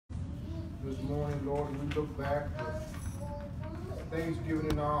This morning, Lord, we look back with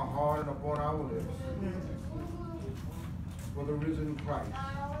thanksgiving in our heart and upon our lips for the risen Christ.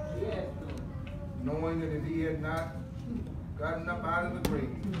 Knowing that if he had not gotten up out of the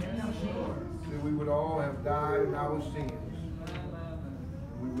grave, that we would all have died in our sins.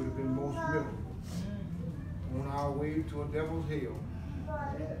 We would have been most miserable on our way to a devil's hell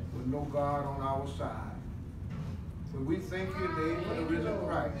with no God on our side. But we thank you today for the risen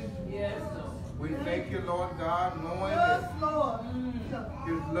Christ. We thank you, Lord God, knowing that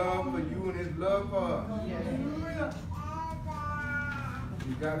his love for you and his love for us.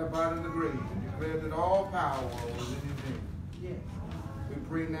 He got up out of the grave and declared that all power was in his hand. We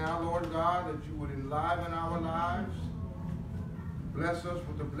pray now, Lord God, that you would enliven our lives. Bless us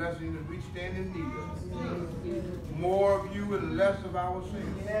with the blessing that we stand in need of. More of you and less of our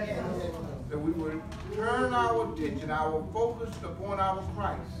sins. That we would turn our attention, our focus upon our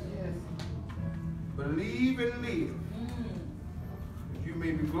Christ. Believe and live. That you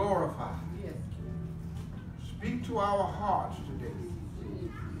may be glorified. Speak to our hearts today.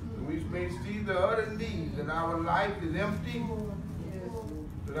 That we may see the utter need that our life is empty.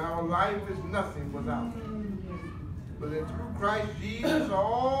 That our life is nothing without you. But that through Christ Jesus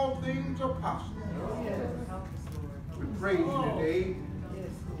all things are possible. We praise you today.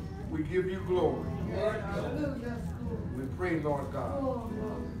 We give you glory. We pray, Lord God,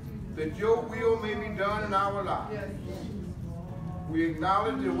 that your will may be done in our lives. We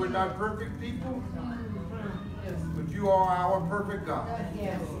acknowledge that we're not perfect people, but you are our perfect God.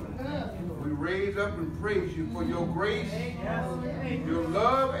 We raise up and praise you for your grace, your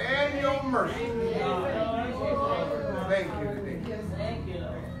love, and your mercy. Thank you today.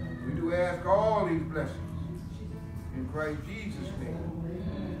 We do ask all these blessings in Christ Jesus' name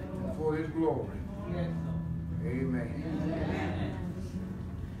and for his glory. Amen.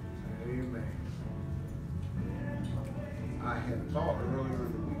 Amen. I had thought earlier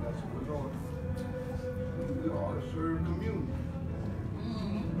in the week, I said, we ought to serve communion.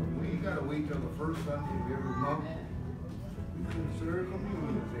 We ain't got to wait till the first Sunday of every month. We can serve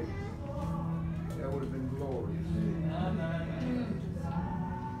communion today. That would have been glorious.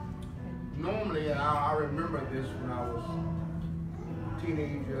 Normally, and I remember this when I was a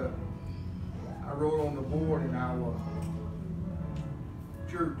teenager, I wrote on the board in our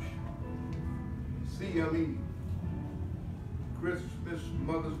church, CME, Christmas,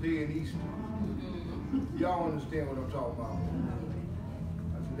 Mother's Day, and Easter. Y'all understand what I'm talking about.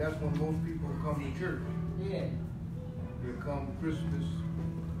 I said, that's when most people come to church. They come Christmas,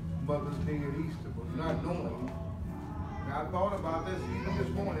 Mother's Day, and Easter, but not knowing. And I thought about this even this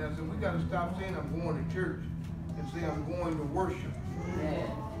morning. I said, we got to stop saying I'm going to church and say I'm going to worship.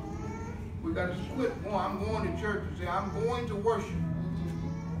 We got to split. I'm going to church and say I'm going to worship.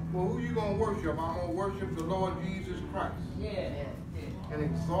 Well, who you going to worship? I'm going to worship the Lord Jesus Christ. And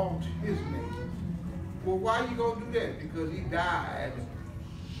exalt his name. Well, why you going to do that? Because he died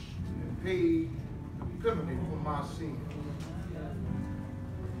and paid the penalty for my sin.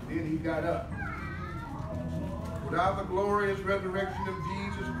 Then he got up. Without the glorious resurrection of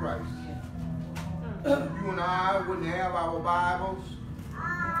Jesus Christ, you and I wouldn't have our Bibles.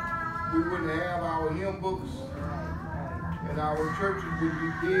 We wouldn't have our hymn books. And our churches would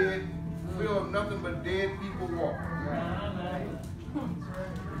be dead, filled of nothing but dead people walking.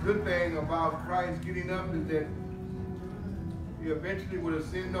 The good thing about Christ getting up is that he eventually would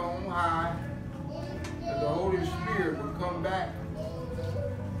ascend on high, and the Holy Spirit would come back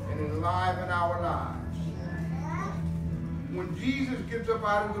and enliven our lives. When Jesus gets up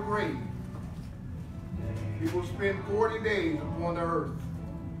out of the grave, he will spend 40 days upon the earth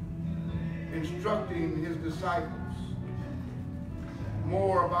instructing his disciples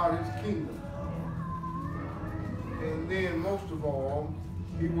more about his kingdom. And then, most of all,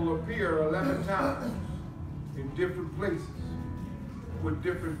 he will appear 11 times in different places with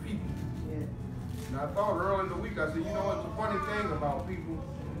different people. And I thought early in the week, I said, you know, it's a funny thing about people.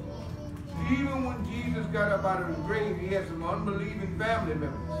 Even when Jesus got up out of the grave, he had some unbelieving family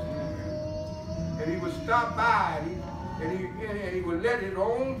members. And he would stop by and he would let his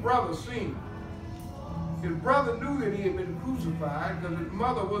own brother see. His brother knew that he had been crucified because his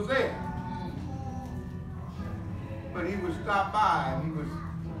mother was there. But he would stop by and he would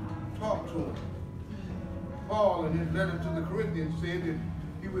talk to him. Paul, in his letter to the Corinthians, said that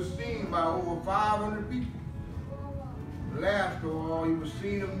he was seen by over 500 people. Last of all, he was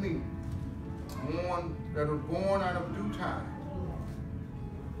seen of me, one that was born out of due time.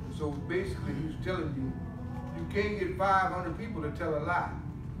 So basically, he's telling you, you can't get 500 people to tell a lie.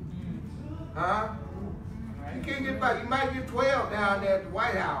 Huh? You can't get back. You might get 12 down there at the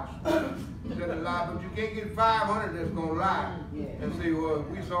White House that'll lie, but you can't get 500 that's going to lie and say, well,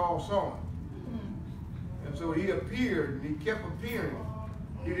 we all saw him. And so he appeared, and he kept appearing.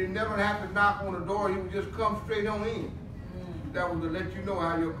 He didn't never have to knock on the door. He would just come straight on in. That was to let you know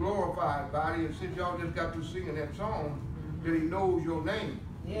how you're glorified body. And since y'all just got to singing that song, that he knows your name.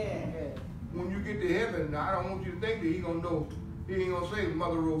 Yeah. When you get to heaven, I don't want you to think that he gonna know. He ain't gonna say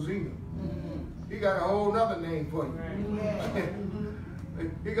Mother Rosina. He got a whole nother name for you.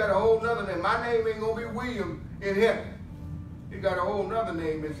 He got a whole nother name. My name ain't gonna be William in heaven. He got a whole nother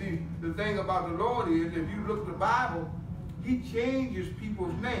name. And see, the thing about the Lord is, if you look at the Bible, he changes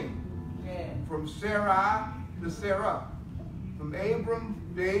people's names. From Sarai to Sarah. From Abram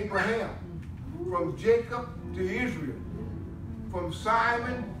to Abraham. From Jacob to Israel. From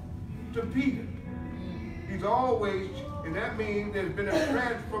Simon to Peter. He's always, and that means there's been a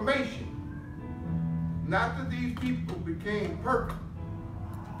transformation. Not that these people became perfect,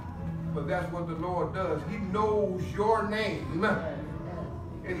 but that's what the Lord does. He knows your name.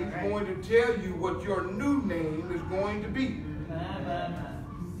 And he's going to tell you what your new name is going to be.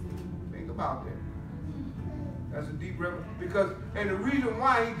 Think about that. That's a deep revelation. Because, and the reason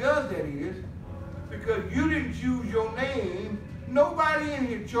why he does that is because you didn't choose your name. Nobody in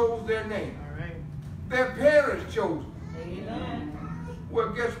here chose their name. Their parents chose it.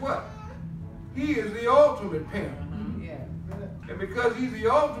 Well, guess what? He is the ultimate parent. And because he's the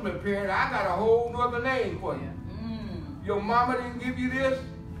ultimate parent, I got a whole other name for you. Your mama didn't give you this.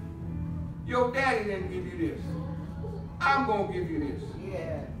 Your daddy didn't give you this. I'm going to give you this.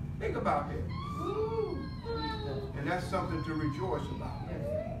 Think about that. And that's something to rejoice about.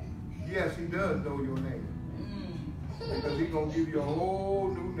 Yes, he does know your name. Because he's going to give you a whole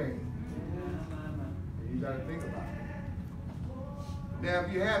new name. And you got to think about it. Now,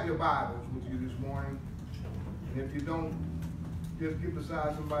 if you have your Bibles with you this morning, and if you don't, just get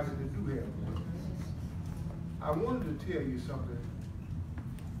beside somebody that do have one. I wanted to tell you something.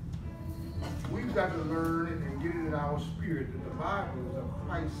 We've got to learn it and get it in our spirit that the Bible is a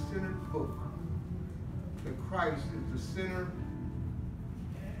Christ-centered book. That Christ is the center,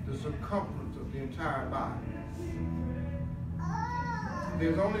 the circumference of the entire Bible.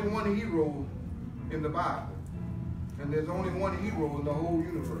 There's only one hero in the Bible. And there's only one hero in the whole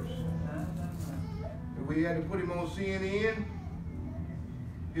universe. If we had to put him on CNN,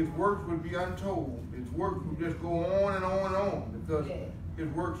 his works would be untold. His works would just go on and on and on because his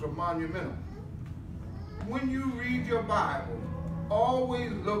works are monumental. When you read your Bible,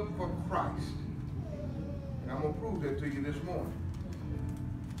 always look for Christ. And I'm going to prove that to you this morning.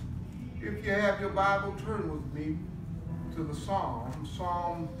 If you have your Bible, turn with me to the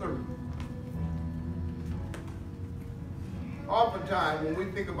Psalm 30. Oftentimes, when we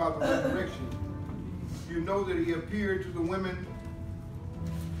think about the resurrection, you know that he appeared to the women.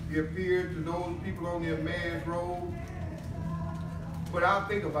 He appeared to those people on the Emmaus Road. But I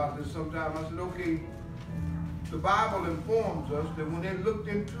think about this sometimes. I said, okay, the Bible informs us that when they looked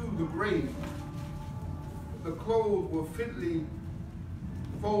into the grave, the clothes were fitly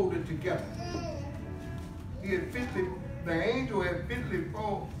folded together. The angel had fitly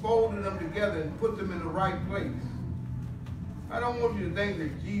folded them together and put them in the right place. I don't want you to think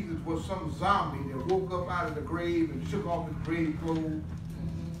that Jesus was some zombie that woke up out of the grave and shook off his grave clothes.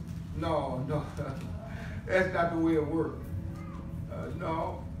 No, that's not the way it works.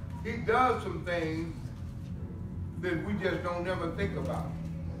 No, he does some things that we just don't never think about.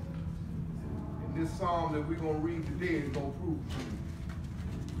 And this psalm that we're going to read today is going to prove to you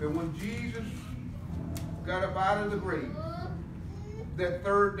that when Jesus got up out of the grave that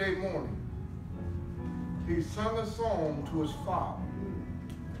third day morning, he sung a song to his Father,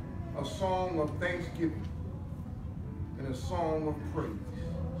 a song of thanksgiving and a song of praise.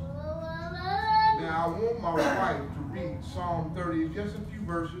 Now, I want my wife to read Psalm 30, just a few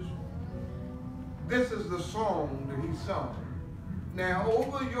verses. This is the song that he sung. Now,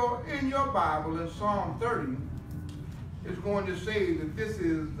 in your Bible, in Psalm 30, it's going to say that this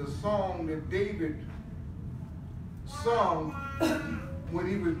is the song that David sung when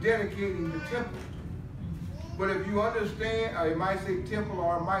he was dedicating the temple. But if you understand, it might say temple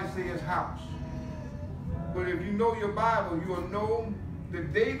or it might say his house. But if you know your Bible, you will know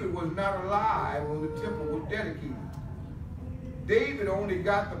that David was not alive when the temple was dedicated. David only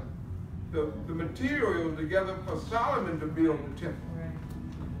got the materials together for Solomon to build the temple.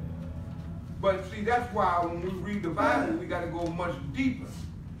 But see, that's why when we read the Bible, we got to go much deeper.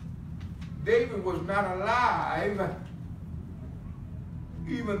 David was not alive,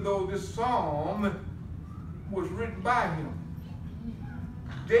 even though this psalm was written by him.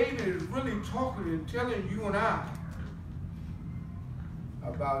 David is really talking and telling you and I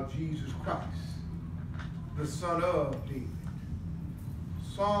about Jesus Christ, the son of David.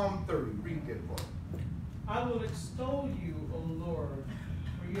 Psalm 30, read that for me. I will extol you, O Lord,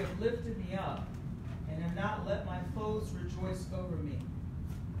 for you have lifted me up, and have not let my foes rejoice over me.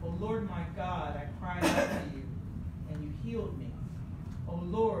 O Lord my God, I cried out to you, and you healed me. O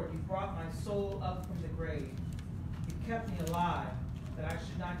Lord, you brought my soul up from the grave. You kept me alive, that I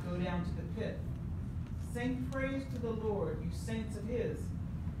should not go down to the pit. Sing praise to the Lord, you saints of his,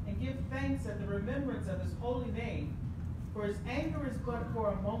 and give thanks at the remembrance of his holy name. For his anger is but for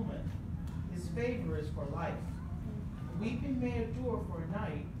a moment, his favor is for life. Weeping may endure for a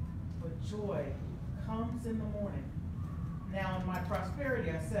night, but joy comes in the morning. Now in my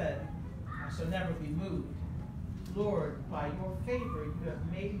prosperity I said, I shall never be moved. Lord, by your favor you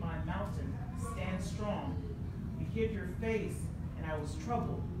have made my mountain stand strong. You hid your face, and I was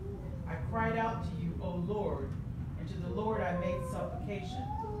troubled. I cried out to you, O Lord, and to the Lord I made supplication.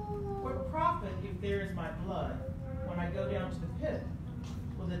 What profit if there is my blood when I go down to the pit?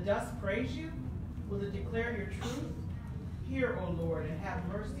 Will the dust praise you? Will it declare your truth? Hear, O Lord, and have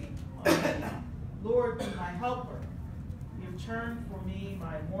mercy on me. Lord, be my helper. You have turned for me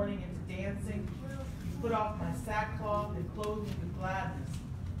my mourning into dancing. You put off my sackcloth and clothed me with gladness,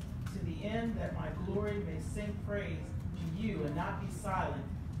 to the end that my glory may sing praise to you and not be silent.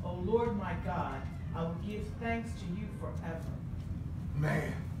 O Lord my God, I will give thanks to you forever.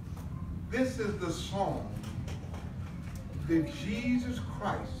 Man, this is the song that Jesus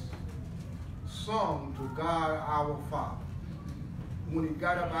Christ sung to God our Father when he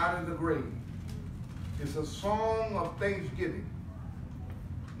got up out of the grave. It's a song of thanksgiving.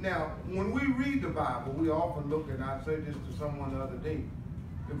 Now, when we read the Bible, we often look, and I said this to someone the other day,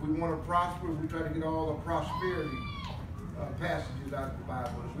 if we want to prosper, we try to get all the prosperity passages out of the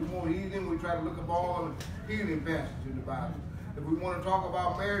Bible. If we want healing, we try to look up all the healing passages in the Bible. If we want to talk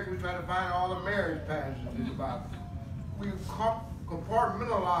about marriage, we try to find all the marriage passages in the Bible. We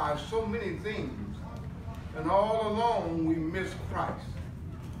compartmentalize so many things, and all along we miss Christ.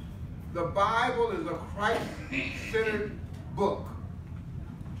 The Bible is a Christ-centered book.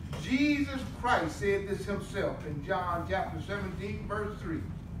 Jesus Christ said this himself in John chapter 17, verse 3.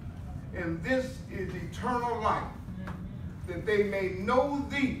 And this is eternal life, that they may know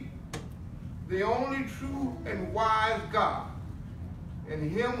thee, the only true and wise God,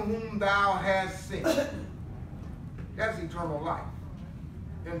 and him whom thou hast sent. That's eternal life.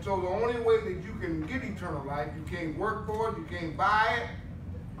 And so the only way that you can get eternal life, you can't work for it, you can't buy it,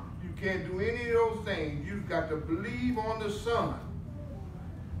 you can't do any of those things. You've got to believe on the Son.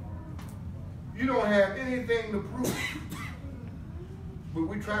 You don't have anything to prove, but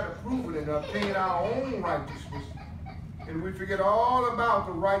we try to prove it and obtain our own righteousness, and we forget all about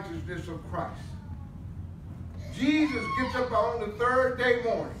the righteousness of Christ. Jesus gets up on the third day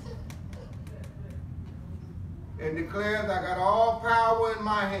morning and declares, I got all power in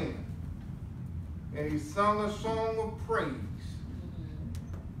my hand. And he sung a song of praise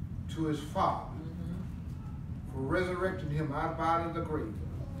to his Father for resurrecting him out of the grave.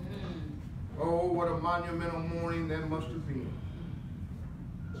 Oh, what a monumental morning that must have been.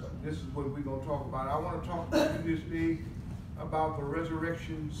 This is what we're going to talk about. I want to talk to you this day about the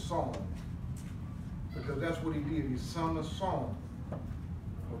resurrection song, because that's what he did. He sung a song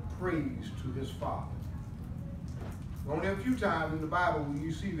of praise to his Father. Only a few times in the Bible will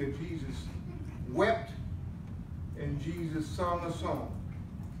you see that Jesus wept and Jesus sung a song.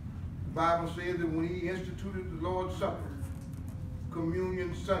 The Bible says that when he instituted the Lord's Supper,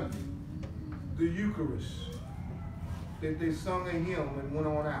 Communion Sunday, the Eucharist, that they sung a hymn and went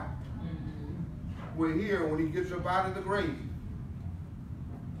on out. We're here when he gets up out of the grave.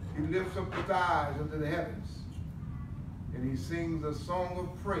 He lifts up his eyes into the heavens and he sings a song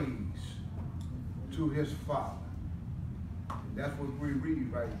of praise to his Father. And that's what we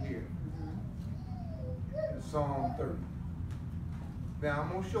read right here in Psalm 30. Now I'm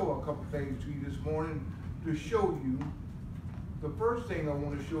going to show a couple things to you this morning to show you. The first thing I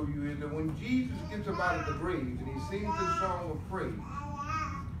want to show you is that when Jesus gets up out of the grave and he sings this song of praise,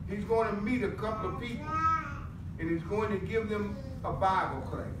 he's going to meet a couple of people and he's going to give them a Bible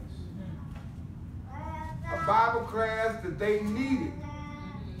class. A Bible class that they needed,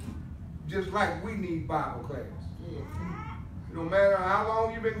 just like we need Bible class. No matter how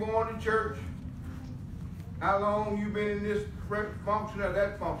long you've been going to church, how long you've been in this function or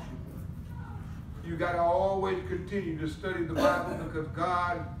that function, you got to always continue to study the Bible, because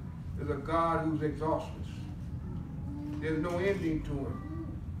God is a God who's exhaustless. There's no ending to him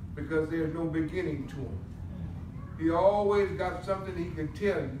because there's no beginning to him. He always got something he can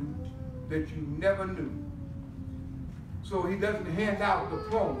tell you that you never knew. So he doesn't hand out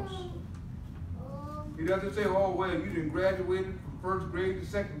diplomas. He doesn't say, oh, well, you didn't graduate from first grade to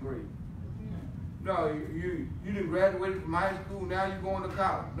second grade. No, you didn't graduate from high school, now you're going to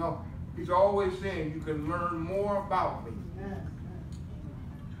college. No, he's always saying you can learn more about me.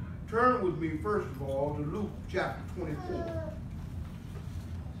 Turn with me, first of all, to Luke chapter 24,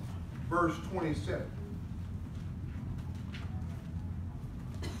 verse 27.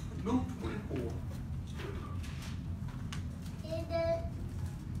 Luke 24.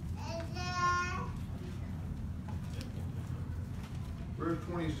 Verse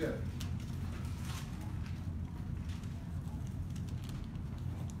 27.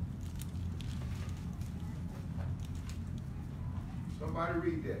 Somebody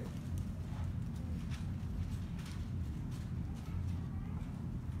read that.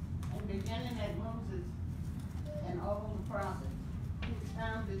 And beginning at Moses and all the prophets, he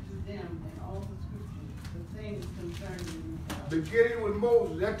expounded to them in all the scriptures the things concerning himself. Beginning with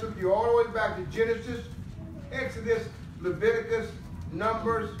Moses, that took you all the way back to Genesis, Exodus, Leviticus,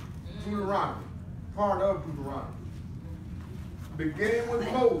 Numbers, Deuteronomy, part of Deuteronomy. Beginning with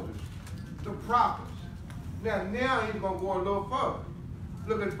Moses, the prophets. Now he's going to go a little further.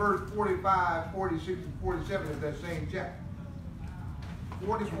 Look at verse 45, 46, and 47 of that same chapter.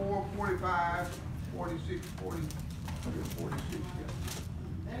 44, 45, 46, 46.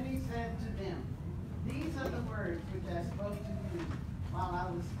 Then he said to them, these are the words which I spoke to you while I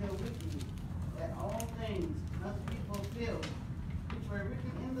was still with you, that all things must be fulfilled, which were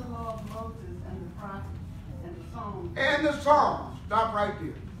written in the law of Moses and the prophets and the Psalms. And the Psalms. Stop right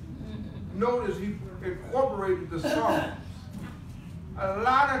there. Notice he incorporated the Psalms. A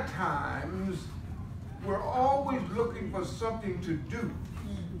lot of times, we're always looking for something to do.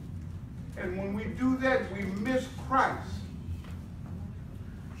 And when we do that, we miss Christ.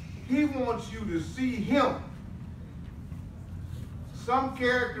 He wants you to see him. Some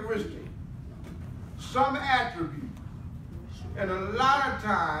characteristic, some attribute. And a lot of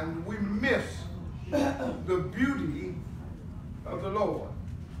times, we miss the beauty of the Lord.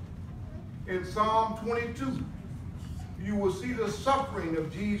 In Psalm 22, you will see the suffering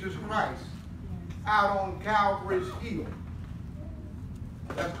of Jesus Christ out on Calvary's hill.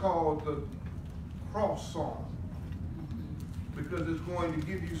 That's called the cross song, because it's going to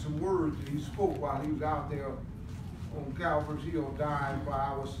give you some words that he spoke while he was out there on Calvary's hill dying for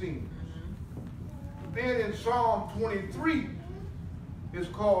our sins. Then in Psalm 23, it's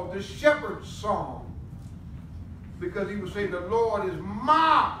called the shepherd's song, because he would say, the Lord is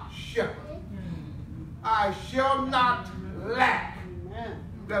my shepherd. I shall not lack.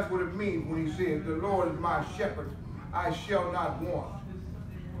 That's what it means when he says, the Lord is my shepherd, I shall not want.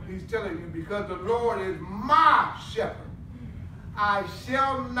 He's telling you, because the Lord is my shepherd, I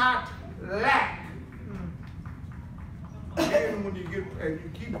shall not lack. And when you get, and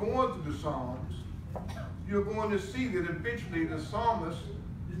you keep going through the Psalms, you're going to see that eventually the psalmist,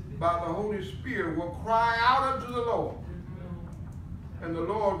 by the Holy Spirit, will cry out unto the Lord. And the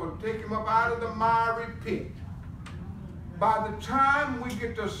Lord will take him up out of the miry pit. By the time we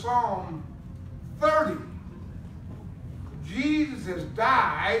get to Psalm 30, Jesus has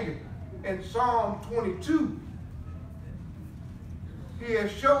died in Psalm 22. He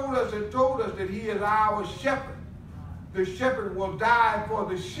has showed us and told us that he is our shepherd. The shepherd will die for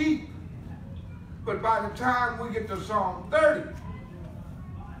the sheep. But by the time we get to Psalm 30,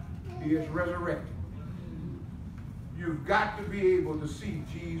 he is resurrected. You've got to be able to see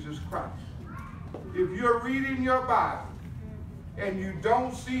Jesus Christ. If you're reading your Bible and you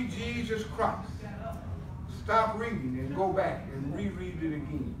don't see Jesus Christ, stop reading and go back and reread it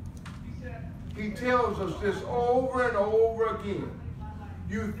again. He tells us this over and over again.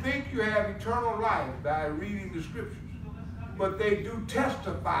 You think you have eternal life by reading the scriptures, but they do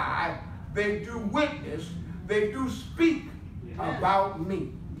testify, they do witness, they do speak about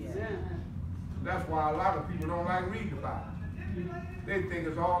me. That's why a lot of people don't like reading the Bible. They think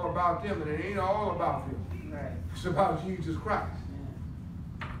it's all about them, and it ain't all about them. Right. It's about Jesus Christ.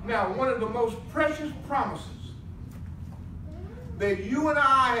 Now, one of the most precious promises that you and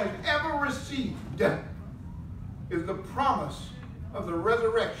I have ever received is the promise of the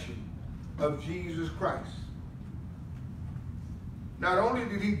resurrection of Jesus Christ. Not only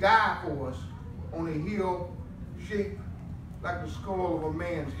did he die for us on a hill shaped like the skull of a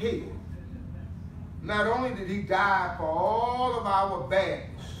man's head, not only did he die for all of our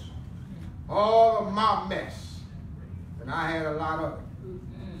badness, all of my mess, and I had a lot of it,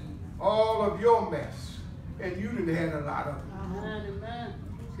 all of your mess, and you didn't have a lot of it.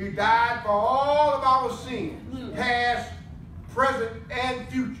 He died for all of our sins, past, present, and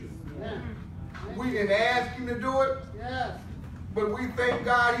future. We didn't ask him to do it, but we thank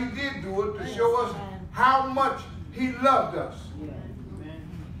God he did do it to show us how much he loved us.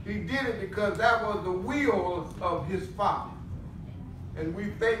 He did it because that was the will of his Father. And we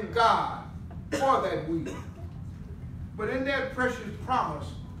thank God for that will. But in that precious promise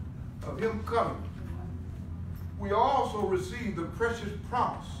of him coming, we also receive the precious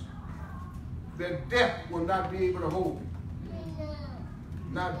promise that death will not be able to hold him.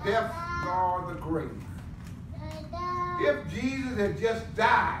 Not death nor the grave. If Jesus had just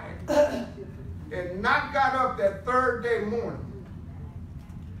died and not got up that third day morning,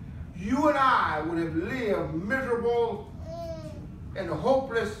 you and I would have lived miserable and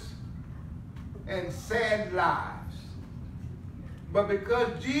hopeless and sad lives. But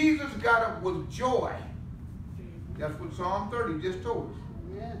because Jesus got up with joy, that's what Psalm 30 just told us.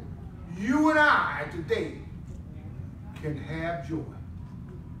 You and I today can have joy.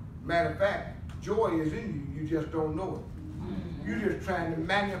 Matter of fact, joy is in you. You just don't know it. You're just trying to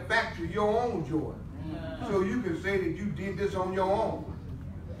manufacture your own joy. So you can say that you did this on your own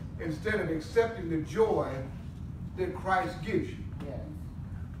instead of accepting the joy that Christ gives you.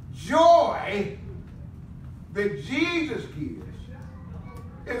 Joy that Jesus gives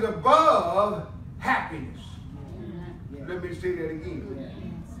is above happiness. Let me say that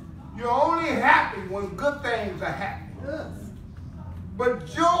again. You're only happy when good things are happening. But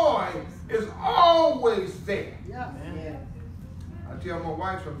joy is always there. I tell my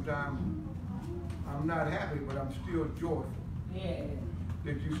wife sometimes, I'm not happy, but I'm still joyful.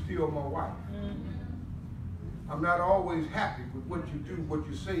 That you're still my wife. I'm not always happy with what you do, what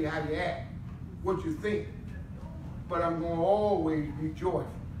you say, how you act, what you think. But I'm going to always be joyful.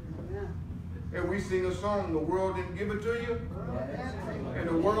 And we sing a song, the world didn't give it to you, and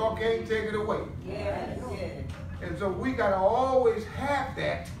the world can't take it away. And so we got to always have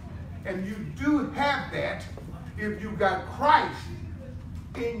that, and you do have that if you got Christ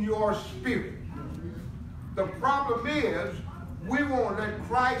in your spirit. The problem is we won't let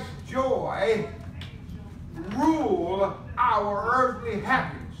Christ's joy rule our earthly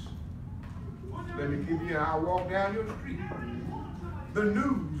happiness. Let me give you, I walk down your street. The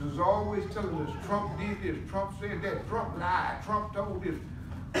news is always telling us Trump did this, Trump said that, Trump lied, Trump told this.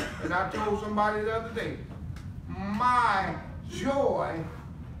 And I told somebody the other day, my joy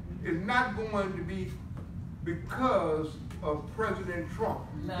is not going to be because of President Trump.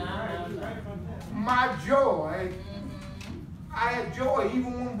 My joy, I had joy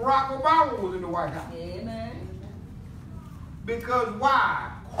even when Barack Obama was in the White House. Because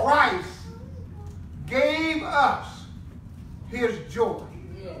why? Christ gave us his joy.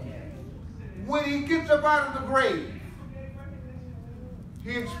 When he gets up out of the grave, he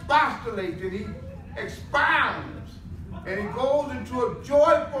expostulates and he expounds and he goes into a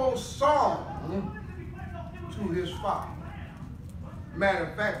joyful song to his Father. Matter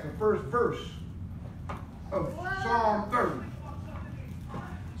of fact, the first verse of Psalm 30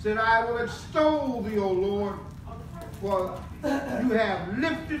 said, I will extol thee, O Lord, for you have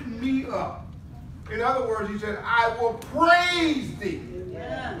lifted me up. In other words, he said, I will praise thee.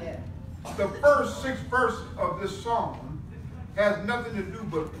 The first 6 verses of this song has nothing to do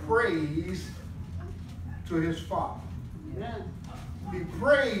but praise to his Father. He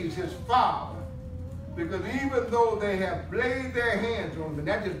praised his Father because even though they have laid their hands on him, and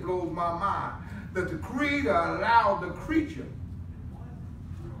that just blows my mind, that the Creator allowed the creature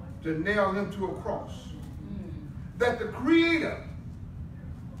to nail him to a cross. That the Creator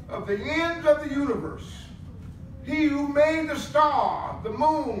of the ends of the universe, he who made the stars, the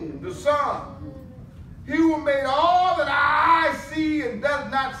moon, the sun, he who made all that our eyes see and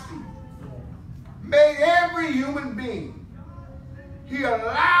does not see, made every human being. He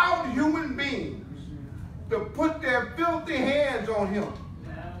allowed human beings to put their filthy hands on him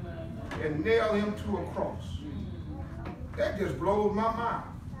and nail him to a cross. That just blows my mind.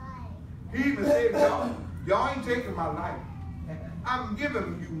 He even said, y'all ain't taking my life. I'm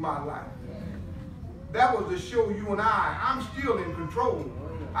giving you my life. That was to show you and I'm still in control.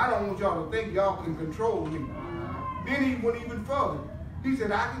 I don't want y'all to think y'all can control me. Then he went even further. He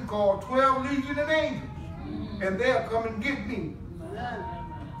said, I can call 12 legions of angels, and they'll come and get me.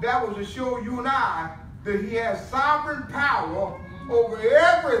 That was to show you and I that he has sovereign power over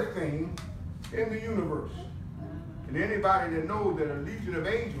everything in the universe. And anybody that knows that a legion of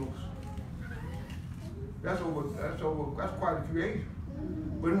angels, that's quite a few angels.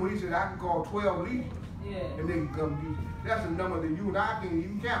 But when he said, I can call 12 legions, and they can come get you. That's a number that you and I can't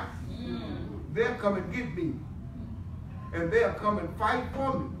even count. They'll come and get me. and they'll come and fight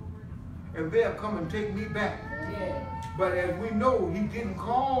for me, and they'll come and take me back. But as we know, he didn't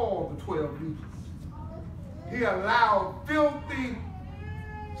call the 12 legions. He allowed filthy,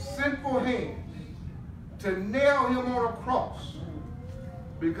 sinful hands to nail him on a cross,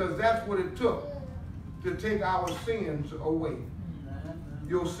 because that's what it took to take our sins away.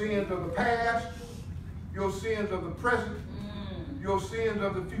 Your sins of the past, your sins of the present, your sins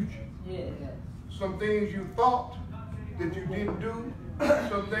of the future. Some things you thought that you didn't do,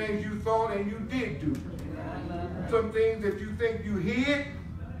 some things you thought and you did do. Some things that you think you hid,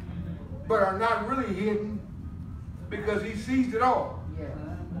 but are not really hidden, because he sees it all.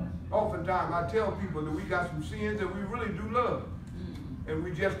 Oftentimes I tell people that we got some sins that we really do love, and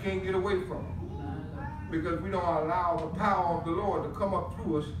we just can't get away from them, because we don't allow the power of the Lord to come up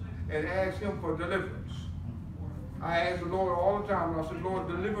through us and ask him for deliverance. I ask the Lord all the time, and I said, Lord,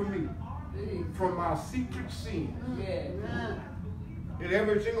 deliver me from my secret sins. And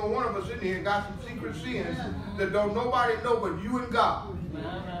every single one of us in here got some secret sins that don't nobody know but you and God.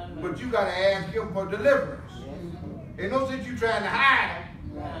 But you got to ask him for deliverance. Ain't no sense you trying to hide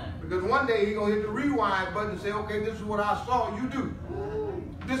it, because one day he's going to hit the rewind button and say, okay, this is what I saw you do.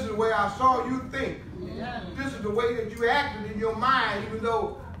 This is the way I saw you think. This is the way that you acted in your mind, even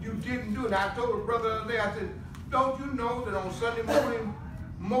though you didn't do it. And I told a brother the other day, I said, don't you know that on Sunday morning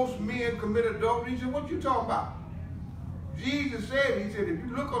most men commit adultery? He said, what you talking about? Jesus said, he said, if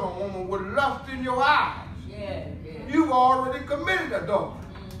you look on a woman with lust in your eyes, you've already committed adultery.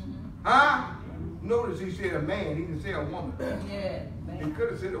 Huh? Notice he said a man, he didn't say a woman. He could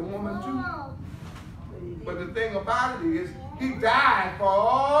have said a woman too. But the thing about it is, he died for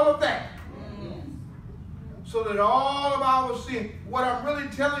all of that. So that all of our sin, what I'm really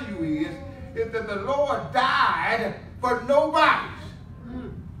telling you is that the Lord died for nobody,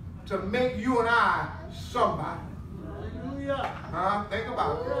 to make you and I somebody. Think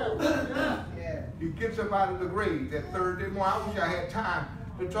about it. He gets up out of the grave that third day morning. I wish I had time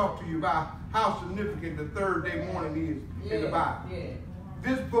to talk to you about how significant the third day morning is in the Bible.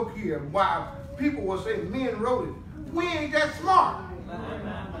 This book here, why people will say men wrote it. We ain't that smart.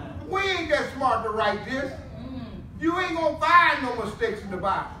 We ain't that smart to write this. You ain't going to find no mistakes in the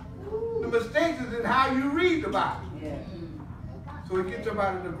Bible. The mistakes is in how you read the Bible. So he gets up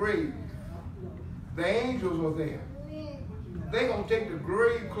out of the grave. The angels are there. They're going to take the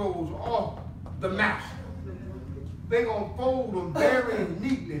grave clothes off the master. They're going to fold them very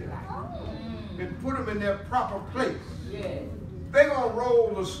neatly and put them in their proper place. They're going to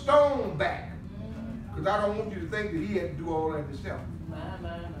roll the stone back, because I don't want you to think that he had to do all that himself.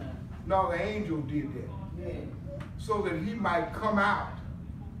 No, the angel did that. So that he might come out,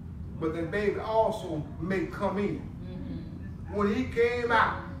 but that they also may come in. When he came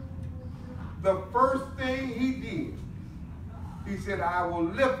out, the first thing he did, he said, I will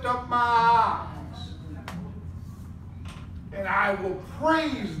lift up my eyes and I will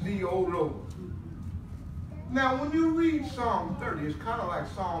praise thee, O Lord. Now, when you read Psalm 30, it's kind of like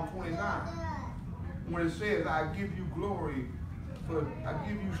Psalm 29, when it says, I give you glory, I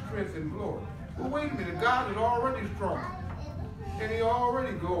give you strength and glory. Well, wait a minute, God is already strong and he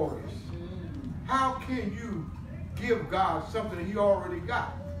already glorious. How can you give God something that he already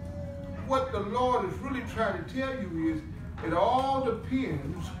got? What the Lord is really trying to tell you is, it all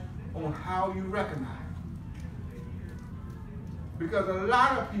depends on how you recognize it. Because a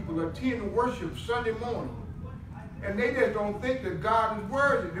lot of people attend worship Sunday morning, and they just don't think that God is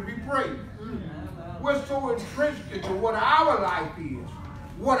worthy to be praised. We're so entrenched into what our life is,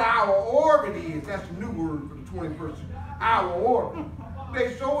 what our orbit is. That's a new word for the 21st century. Our orbit.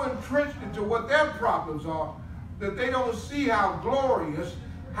 They're so entrenched into what their problems are that they don't see how glorious,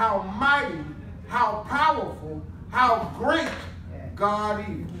 how mighty, how powerful, how great God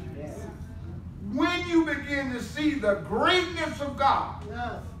is. When you begin to see the greatness of God,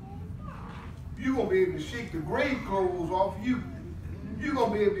 you're going to be able to shake the grave clothes off you. You're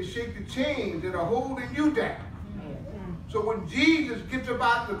going to be able to shake the chains that are holding you down. So when Jesus gets up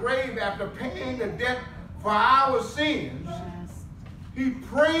out of the grave after paying the debt for our sins, he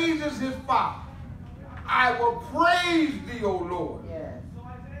praises his Father. I will praise thee, O Lord.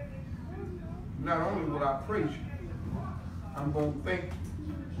 Not only will I praise you, I'm going to thank you.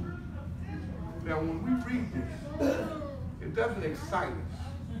 Now, when we read this, it doesn't excite us.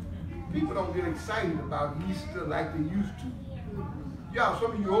 People don't get excited about Easter like they used to. Y'all,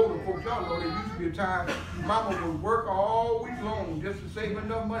 some of you older folks, y'all know there used to be a time Mama would work all week long just to save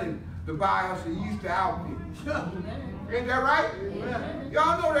enough money to buy us an Easter outfit. Ain't that right?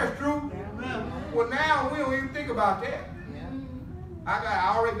 Y'all know that's true. Well, now we don't even think about that.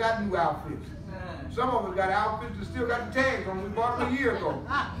 I already got new outfits. Some of us got outfits that still got the tags on. We bought them a year ago.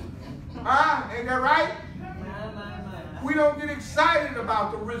 Huh? Ain't that right? We don't get excited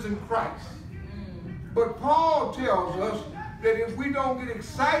about the risen Christ. But Paul tells us that if we don't get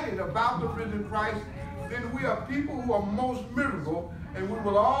excited about the risen Christ, then we are people who are most miserable, and we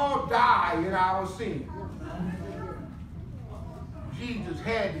will all die in our sin. Jesus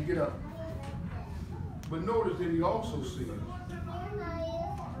had to get up. But notice that he also says,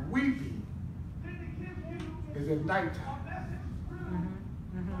 weeping is at nighttime.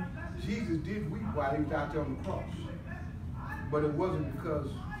 Jesus did weep while he was out there on the cross. But it wasn't because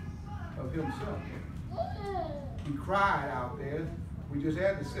of himself. He cried out there. We just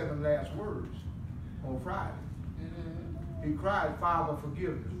had the 7 last words on Friday. He cried, Father,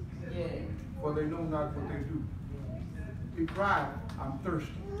 forgive them, for they know not what they do. He cried, I'm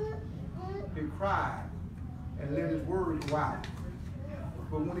thirsty. He cried and let his words go out.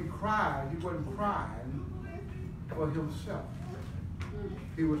 But when he cried, he wasn't crying for himself.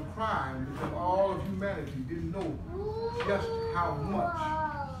 He was crying because all of humanity didn't know just how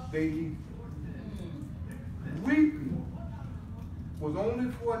much they needed. Weeping was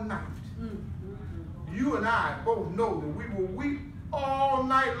only for a night. You and I both know that we will weep all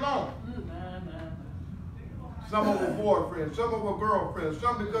night long. Some of our boyfriends, some of our girlfriends,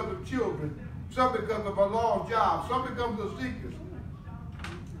 some because of children, some because of a lost job, some because of sickness.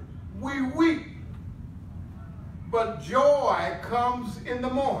 We weep, but joy comes in the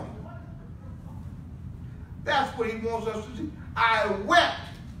morning. That's what he wants us to see. I wept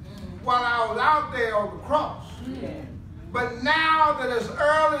while I was out there on the cross. But now that it's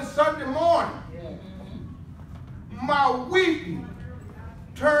early Sunday morning, my weeping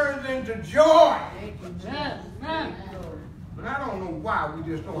turns into joy. But I don't know why we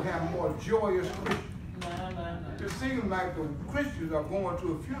just don't have more joyous Christians. It seems like the Christians are going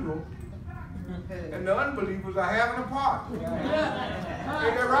to a funeral and the unbelievers are having a party. Ain't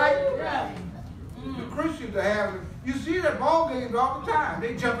that right? The Christians are having, you see that ball games all the time.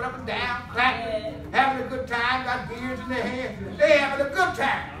 They jumping up and down, clapping, having a good time, got beers in their hands. They having a good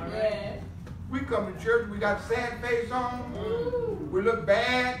time. We come to church, we got sad face on, we look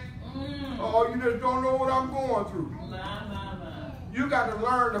bad. Oh, you just don't know what I'm going through. You got to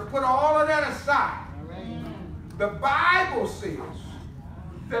learn to put all of that aside. The Bible says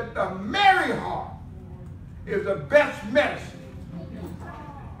that the merry heart is the best medicine.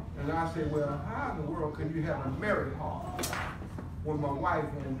 And I said, well, how in the world can you have a merry heart when my wife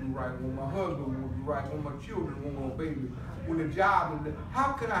won't do right, when my husband won't do right, when my children won't obey me, when the job is,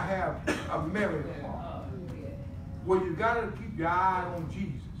 how can I have a merry heart? Well, you got to keep your eye on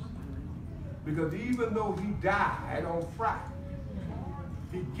Jesus. Because even though he died on Friday,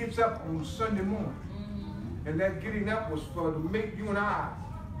 he gets up on Sunday morning. And that getting up was for to make you and I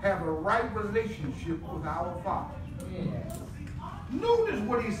have a right relationship with our Father. Notice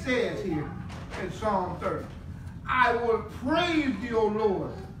what he says here in Psalm 30. I will praise thee, O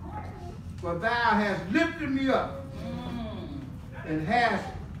Lord, for thou hast lifted me up and hast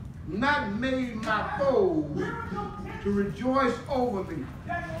not made my foes to rejoice over me.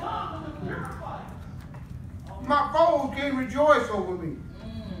 My foes can't rejoice over me.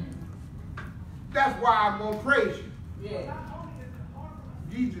 That's why I'm going to praise you.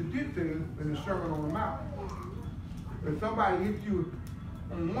 Jesus did say in the Sermon on the Mount, if somebody hits you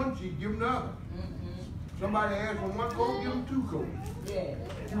on one cheek, give them the other. Somebody asks for one coat, give them 2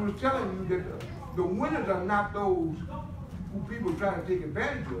 coats. He was telling you that the winners are not those who people try to take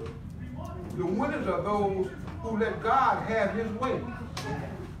advantage of. The winners are those who let God have his way.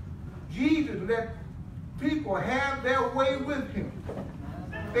 Jesus let people have their way with him.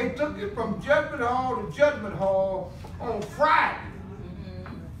 They took it from judgment hall to judgment hall on Friday.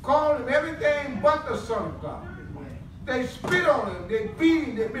 Called him everything but the Son of God. They spit on him, they beat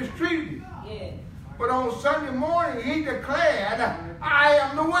him, they mistreated him. But on Sunday morning, he declared, I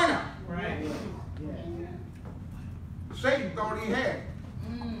am the winner. Satan thought he had it.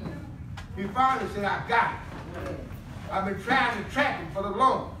 He finally said, I got it. I've been trying to track him for the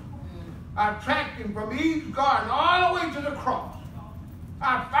long. I tracked him from Eve's garden all the way to the cross.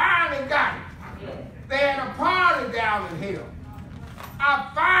 I finally got it. They had a party down in hell.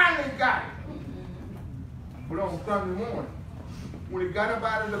 I finally got it. But on Sunday morning, when he got up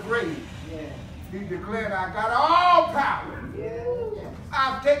out of the grave, he declared, I got all power.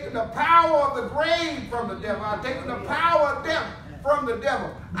 I've taken the power of the grave from the devil. I've taken the power of death from the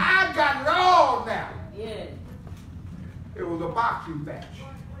devil. I got it all now. It was a boxing match.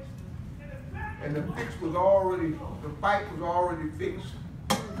 And the fight was already fixed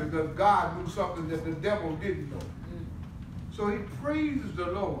because God knew something that the devil didn't know. So he praises the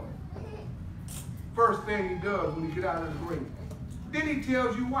Lord first thing he does when he gets out of the grave. Then he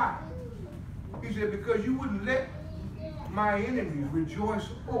tells you why. He said, because you wouldn't let my enemies rejoice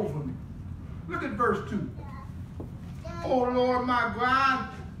over me. Look at verse 2. O Lord my God,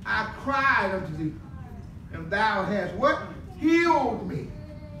 I cried unto thee, and thou hast what? Healed me.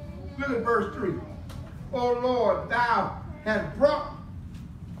 Look at verse 3. O Lord, thou hast brought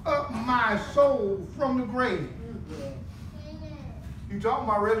up my soul from the grave. He's talking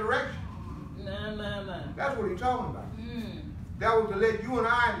about resurrection. That's what he's talking about. That was to let you and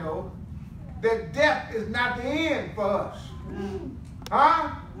I know that death is not the end for us.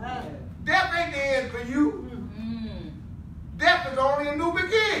 Huh? Death ain't the end for you. Death is only a new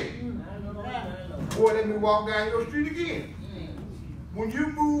beginning. Boy, let me walk down your street again. When you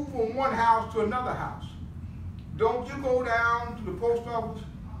move from one house to another house, don't you go down to the post office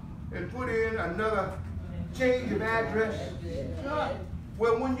and put in another change of address?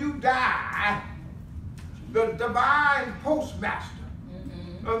 Well, when you die, the divine postmaster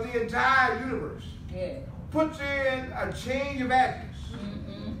of the entire universe puts in a change of address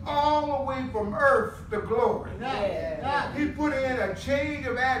all the way from earth to glory. He put in a change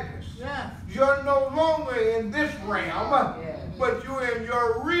of address. You're no longer in this realm, but you're in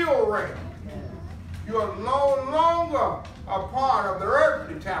your real realm. You're no longer a part of the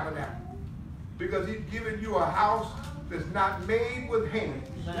earthly tabernacle because he's given you a house that's not made with hands,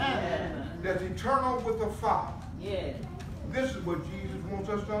 that's eternal with the Father. This is what Jesus wants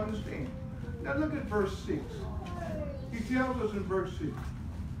us to understand. Now look at verse 6. He tells us in verse 6,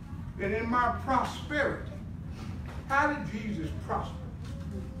 and in my prosperity, how did Jesus prosper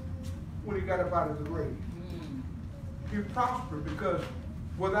when he got up out of the grave? He prospered because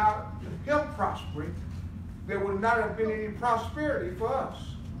without him prospering, there would not have been any prosperity for us.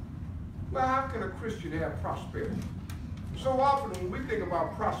 Well, how can a Christian have prosperity? So often when we think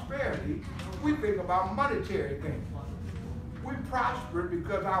about prosperity, we think about monetary things. We prospered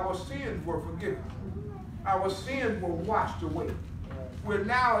because our sins were forgiven. Our sins were washed away. We're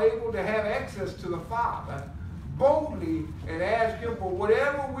now able to have access to the Father boldly and ask him for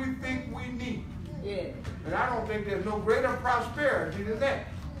whatever we think we need. And I don't think there's no greater prosperity than that.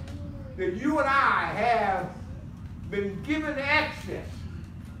 That you and I have been given access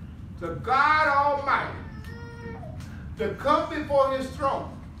to God Almighty to come before his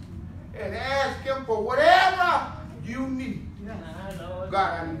throne and ask him for whatever you need.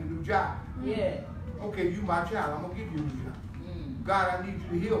 God, I need a new job. Okay, you my child, I'm going to give you a new job. God, I need you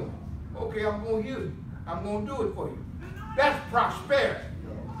to heal me. Okay, I'm going to heal you. I'm going to do it for you. That's prosperity.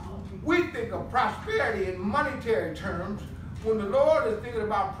 We think of prosperity in monetary terms when the Lord is thinking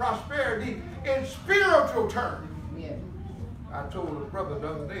about prosperity in spiritual terms. I told a brother the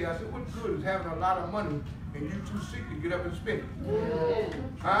other day, I said, what good is having a lot of money and you too sick to get up and spend it?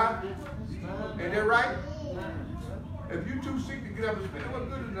 Huh? Ain't that right? If you too sick to get up and spend it, what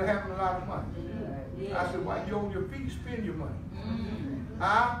good is it having a lot of money? I said, while you're on your feet, spend your money.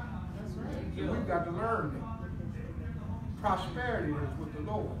 Huh? So we've got to learn that. Prosperity is with the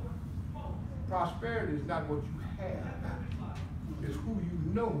Lord. Prosperity is not what you have. It's who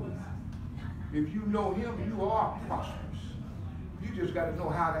you know. If you know him, you are prosperous. You just got to know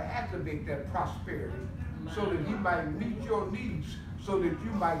how to activate that prosperity so that he might meet your needs, so that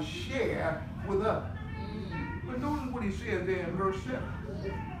you might share with others. But notice what he says there in verse 7.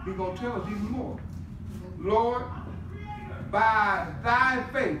 He's going to tell us even more. Lord, by thy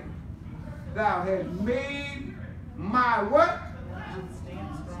faith, thou hast made my what?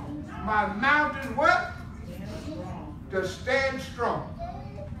 My mountain what? To stand strong.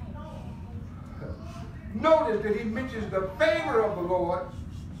 Notice that he mentions the favor of the Lord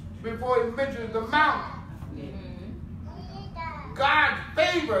before he mentions the mountain. God's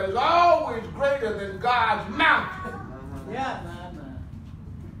favor is always greater than God's mountain.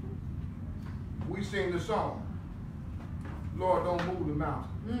 We sing the song, Lord, don't move the mountain.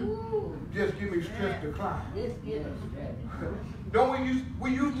 Just give me strength to climb. Don't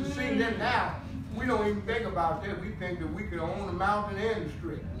we used to sing that now. We don't even think about that. We think that we can own the mountain and the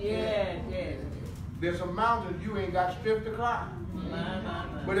strength. There's some mountains you ain't got strength to climb.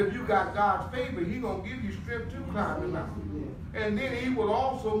 But if you got God's favor, he's going to give you strength to climb the mountain. And then he will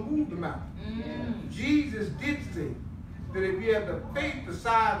also move the mountain. Jesus did say that if you have the faith the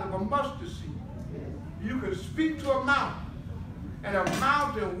size of a mustard seed, you can speak to a mountain, and a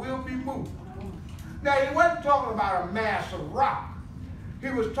mountain will be moved. Now, he wasn't talking about a mass of rock. He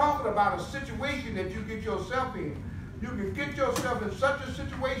was talking about a situation that you get yourself in. You can get yourself in such a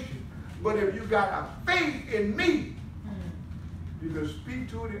situation, but if you got a faith in me, you can speak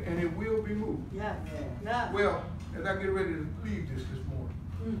to it and it will be moved. Well, as I get ready to leave this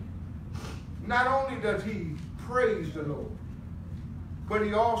morning, not only does he praise the Lord, but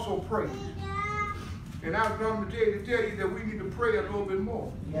he also prays. And I was going to tell you that we need to pray a little bit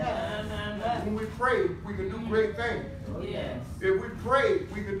more. Yes. When we pray, we can do great things. Yes. If we pray,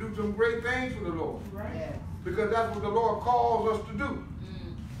 we can do some great things for the Lord. Yes. Because that's what the Lord calls us to do.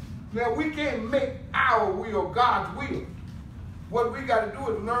 Now, we can't make our will God's will. What we got to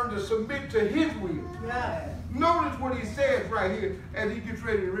do is learn to submit to his will. Yes. Notice what he says right here as he gets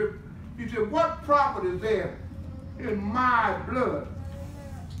ready to rip. He said, what profit is there in my blood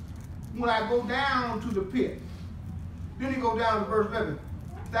when I go down to the pit? Then he goes down to verse 11.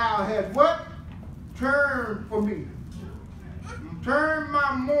 Thou hast what? Turned for me. Turn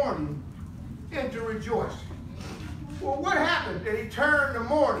my mourning into rejoicing. Well, what happened that he turned the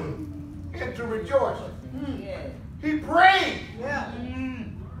mourning into rejoicing? Yes. He prayed. Yeah.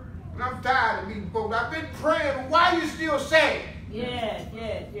 And I'm tired of meeting folks. I've been praying, but why are you still sad? Yes,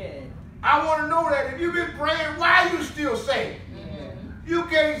 yes, yes. I want to know that. If you've been praying, why are you still sad? You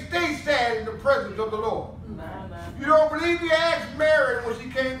can't stay sad in the presence of the Lord. You don't believe me? Ask Mary when she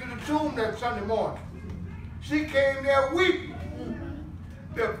came to the tomb that Sunday morning. She came there weeping.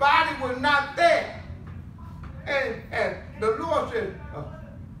 The body was not there. And the Lord said,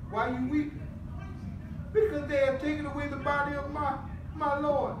 why are you weeping? Because they have taken away the body of my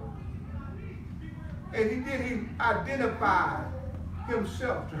Lord. And he identified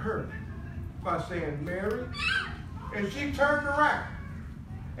himself to her by saying, Mary. And she turned around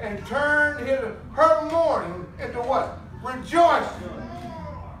and turned her mourning into what? Rejoicing.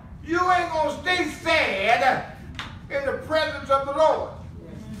 You ain't going to stay sad in the presence of the Lord.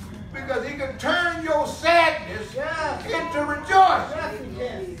 Because he can turn your sadness into rejoicing.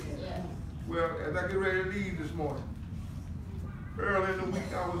 Yes. Well, as I get ready to leave this morning, early in the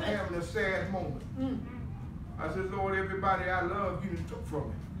week I was having a sad moment. I said, Lord, everybody I love, you took from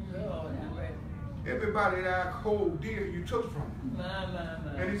me. Everybody that I hold dear, you took from me.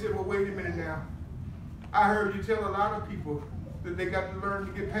 And he said, well, wait a minute now. I heard you tell a lot of people that they got to learn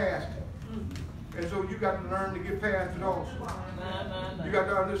to get past it. And so you got to learn to get past it also. You got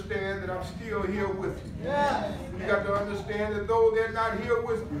to understand that I'm still here with you. You got to understand that though they're not here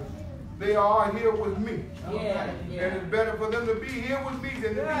with you, they are here with me. And it's better for them to be here with me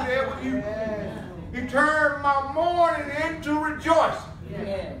than to be there with you. He turned my mourning into rejoicing.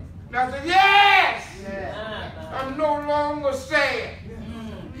 And I said, yes! I'm no longer sad.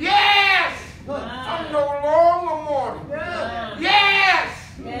 Yes! I'm no longer mourning. Yes!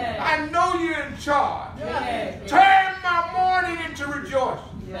 I know you're in charge. Turn my mourning into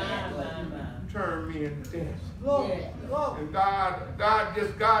rejoicing. Turn me into dance. And God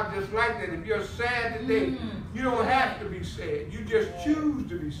just like that. If you're sad today, you don't have to be sad. You just choose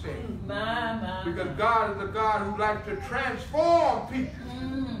to be sad. Because God is a God who likes to transform people.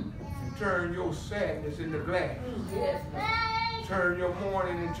 And turn your sadness into gladness. Turn your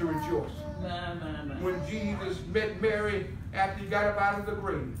mourning into rejoicing. When Jesus met Mary after he got up out of the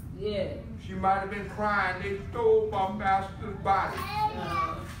grave, she might have been crying, they stole my master's body.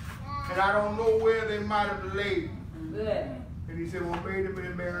 And I don't know where they might have laid him. And he said, well, wait a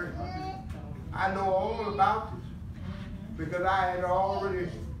minute, Mary. I know all about this because I had already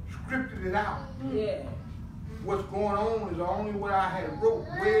scripted it out. What's going on is only what I had wrote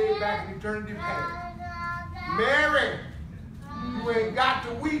way back in eternity past. Mary, you ain't got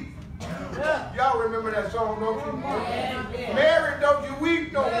to weep. Y'all remember that song, don't you? Mary, don't you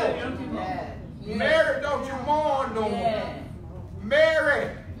weep no more. Mary, don't you mourn no more. Mary,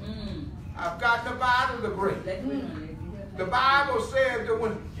 I've gotten up out of the grave. The Bible says that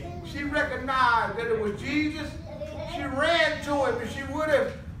when she recognized that it was Jesus, she ran to him and she would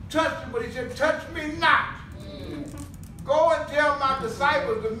have touched him, but he said, touch me not. Go and tell my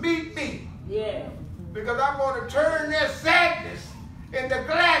disciples to meet me. Because I'm going to turn their sadness into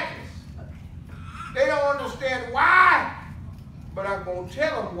gladness. They don't understand why, but I'm going to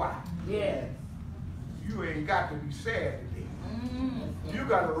tell them why. You ain't got to be sad today. You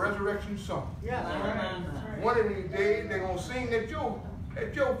got a resurrection song. One of these days, they're going to sing at your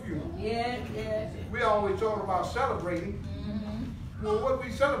funeral. We always talk about celebrating. Well, what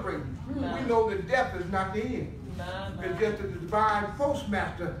we celebrating? We know that death is not the end. It's just that the divine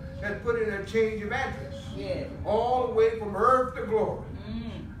postmaster has put in a change of address. All the way from earth to glory.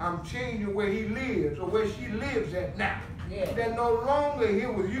 I'm changing where he lives or where she lives at now. They're no longer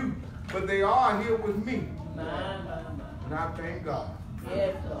here with you, but they are here with me. And I thank God.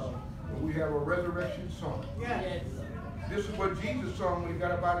 We have a resurrection song. This is what Jesus sung when he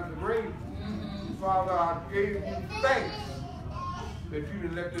got up out of the grave. Father, I gave you thanks that you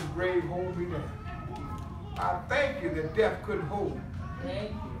didn't let this grave hold me down. I thank you that death couldn't hold me.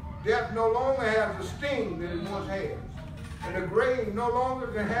 Death no longer has the sting that it once had. And the grave no longer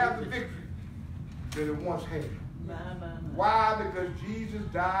can have the victory that it once had. Why? Because Jesus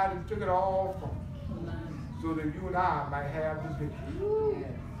died and took it all from us, so that you and I might have the victory.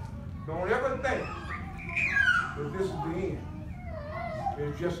 Don't ever think that this is the end.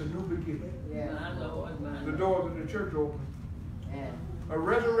 It's just a new beginning. The doors of the church open. A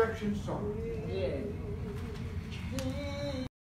resurrection song.